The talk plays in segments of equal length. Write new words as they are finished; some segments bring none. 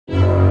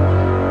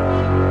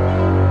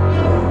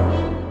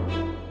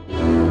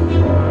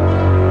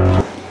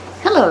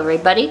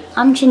everybody,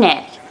 I'm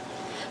Jeanette.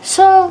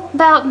 So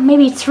about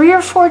maybe 3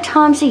 or 4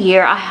 times a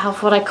year I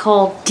have what I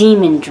call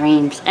demon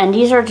dreams, and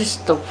these are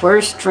just the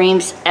worst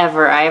dreams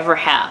I ever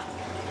have.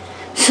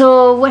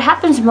 So what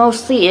happens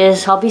mostly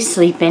is I'll be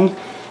sleeping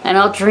and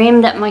I'll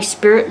dream that my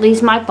spirit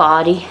leaves my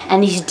body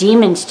and these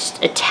demons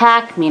just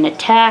attack me and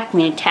attack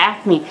me and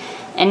attack me,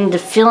 and the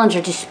feelings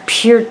are just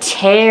pure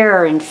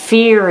terror and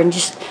fear and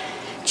just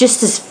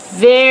this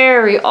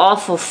very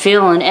awful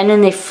feeling, and then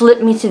they flip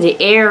me through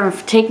the air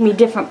and take me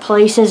different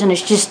places, and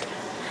it's just,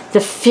 the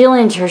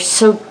feelings are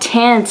so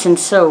tense and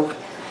so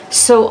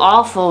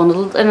awful.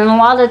 And then a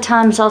lot of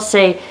times I'll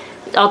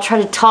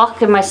try to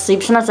talk in my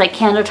sleep. Sometimes I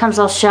can't. Other times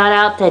I'll shout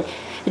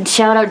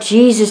out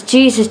Jesus,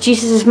 Jesus,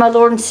 Jesus is my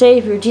Lord and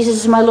Savior, Jesus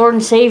is my Lord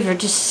and Savior,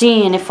 just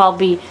seeing if I'll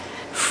be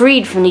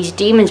freed from these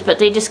demons. But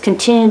they just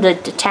continue to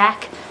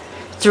attack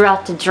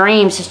throughout the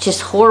dreams. It's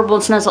just horrible.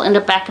 And sometimes I'll end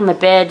up back in my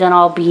bed, then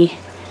I'll be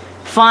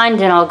fine,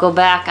 then I'll go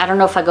back. I don't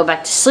know if I go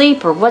back to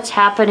sleep or what's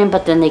happening,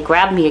 but then they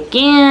grab me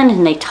again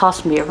and they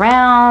toss me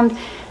around,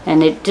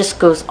 and it just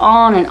goes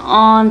on and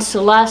on.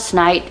 So last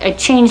night I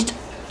changed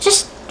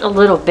just a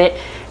little bit,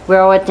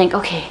 where I would think,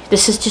 okay,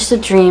 this is just a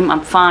dream,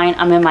 I'm fine,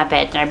 I'm in my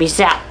bed, and I'd be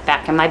zapped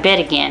back in my bed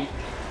again.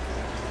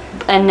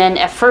 And then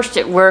at first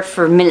it worked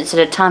for minutes at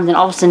a time, then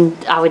all of a sudden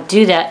I would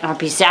do that and I'd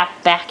be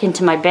zapped back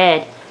into my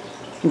bed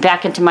and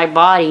back into my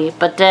body,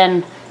 but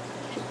then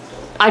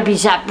I'd be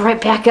zapped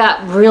right back up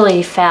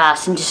really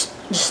fast and just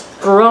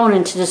thrown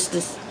into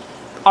this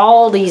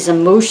all these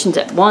emotions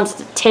at once: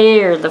 the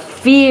terror, the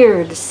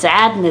fear, the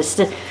sadness,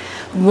 the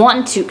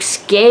want to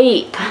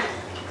escape.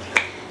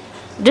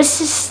 This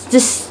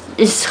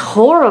is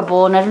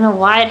horrible, and I don't know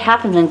why it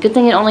happens. And good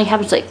thing it only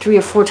happens like 3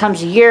 or 4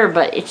 times a year,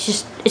 but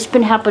it's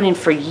been happening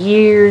for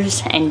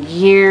years and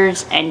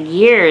years and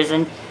years,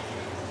 and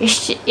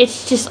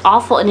it's just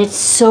awful, and it's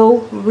so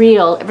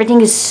real. Everything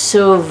is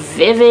so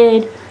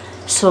vivid,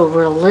 so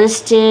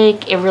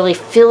realistic. It really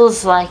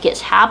feels like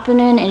it's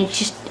happening, and it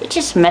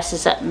just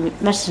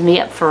messes me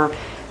up for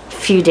a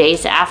few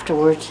days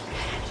afterwards.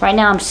 Right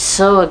now I'm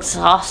so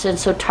exhausted and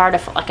so tired. I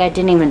felt like I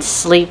didn't even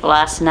sleep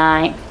last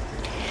night.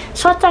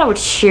 So I thought I would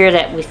share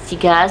that with you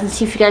guys and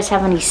see if you guys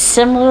have any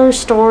similar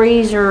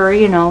stories, or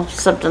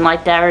something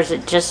like that, or is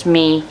it just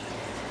me?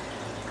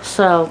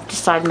 So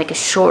decided to make a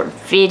short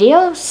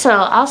video. So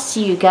I'll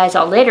see you guys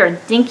all later, and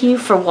thank you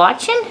for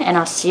watching, and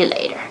I'll see you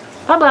later.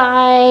 Bye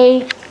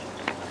bye.